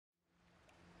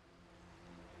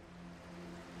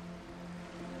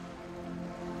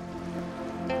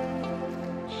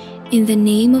In the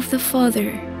name of the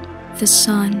Father, the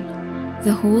Son,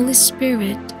 the Holy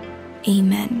Spirit.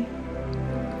 Amen.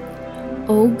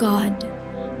 O God,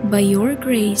 by your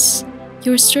grace,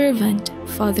 your servant,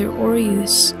 Father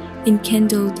Orius,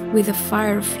 enkindled with the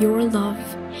fire of your love,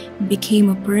 became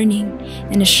a burning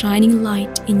and a shining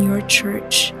light in your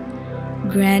church.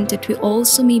 Grant that we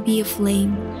also may be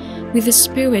aflame with the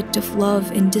spirit of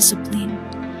love and discipline.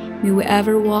 May we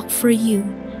ever walk for you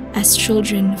as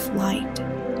children of light.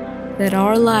 That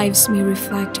our lives may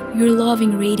reflect your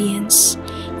loving radiance,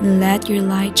 and let your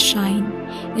light shine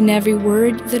in every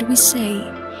word that we say,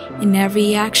 in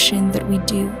every action that we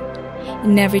do,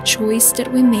 in every choice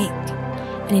that we make,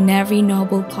 and in every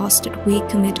noble cause that we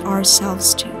commit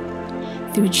ourselves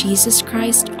to. Through Jesus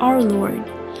Christ our Lord,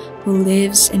 who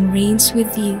lives and reigns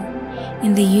with you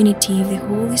in the unity of the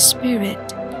Holy Spirit,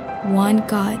 one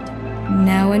God,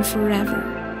 now and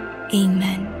forever.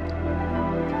 Amen.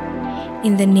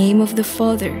 In the name of the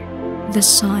Father, the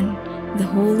Son, the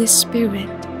Holy Spirit.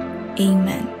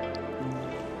 Amen.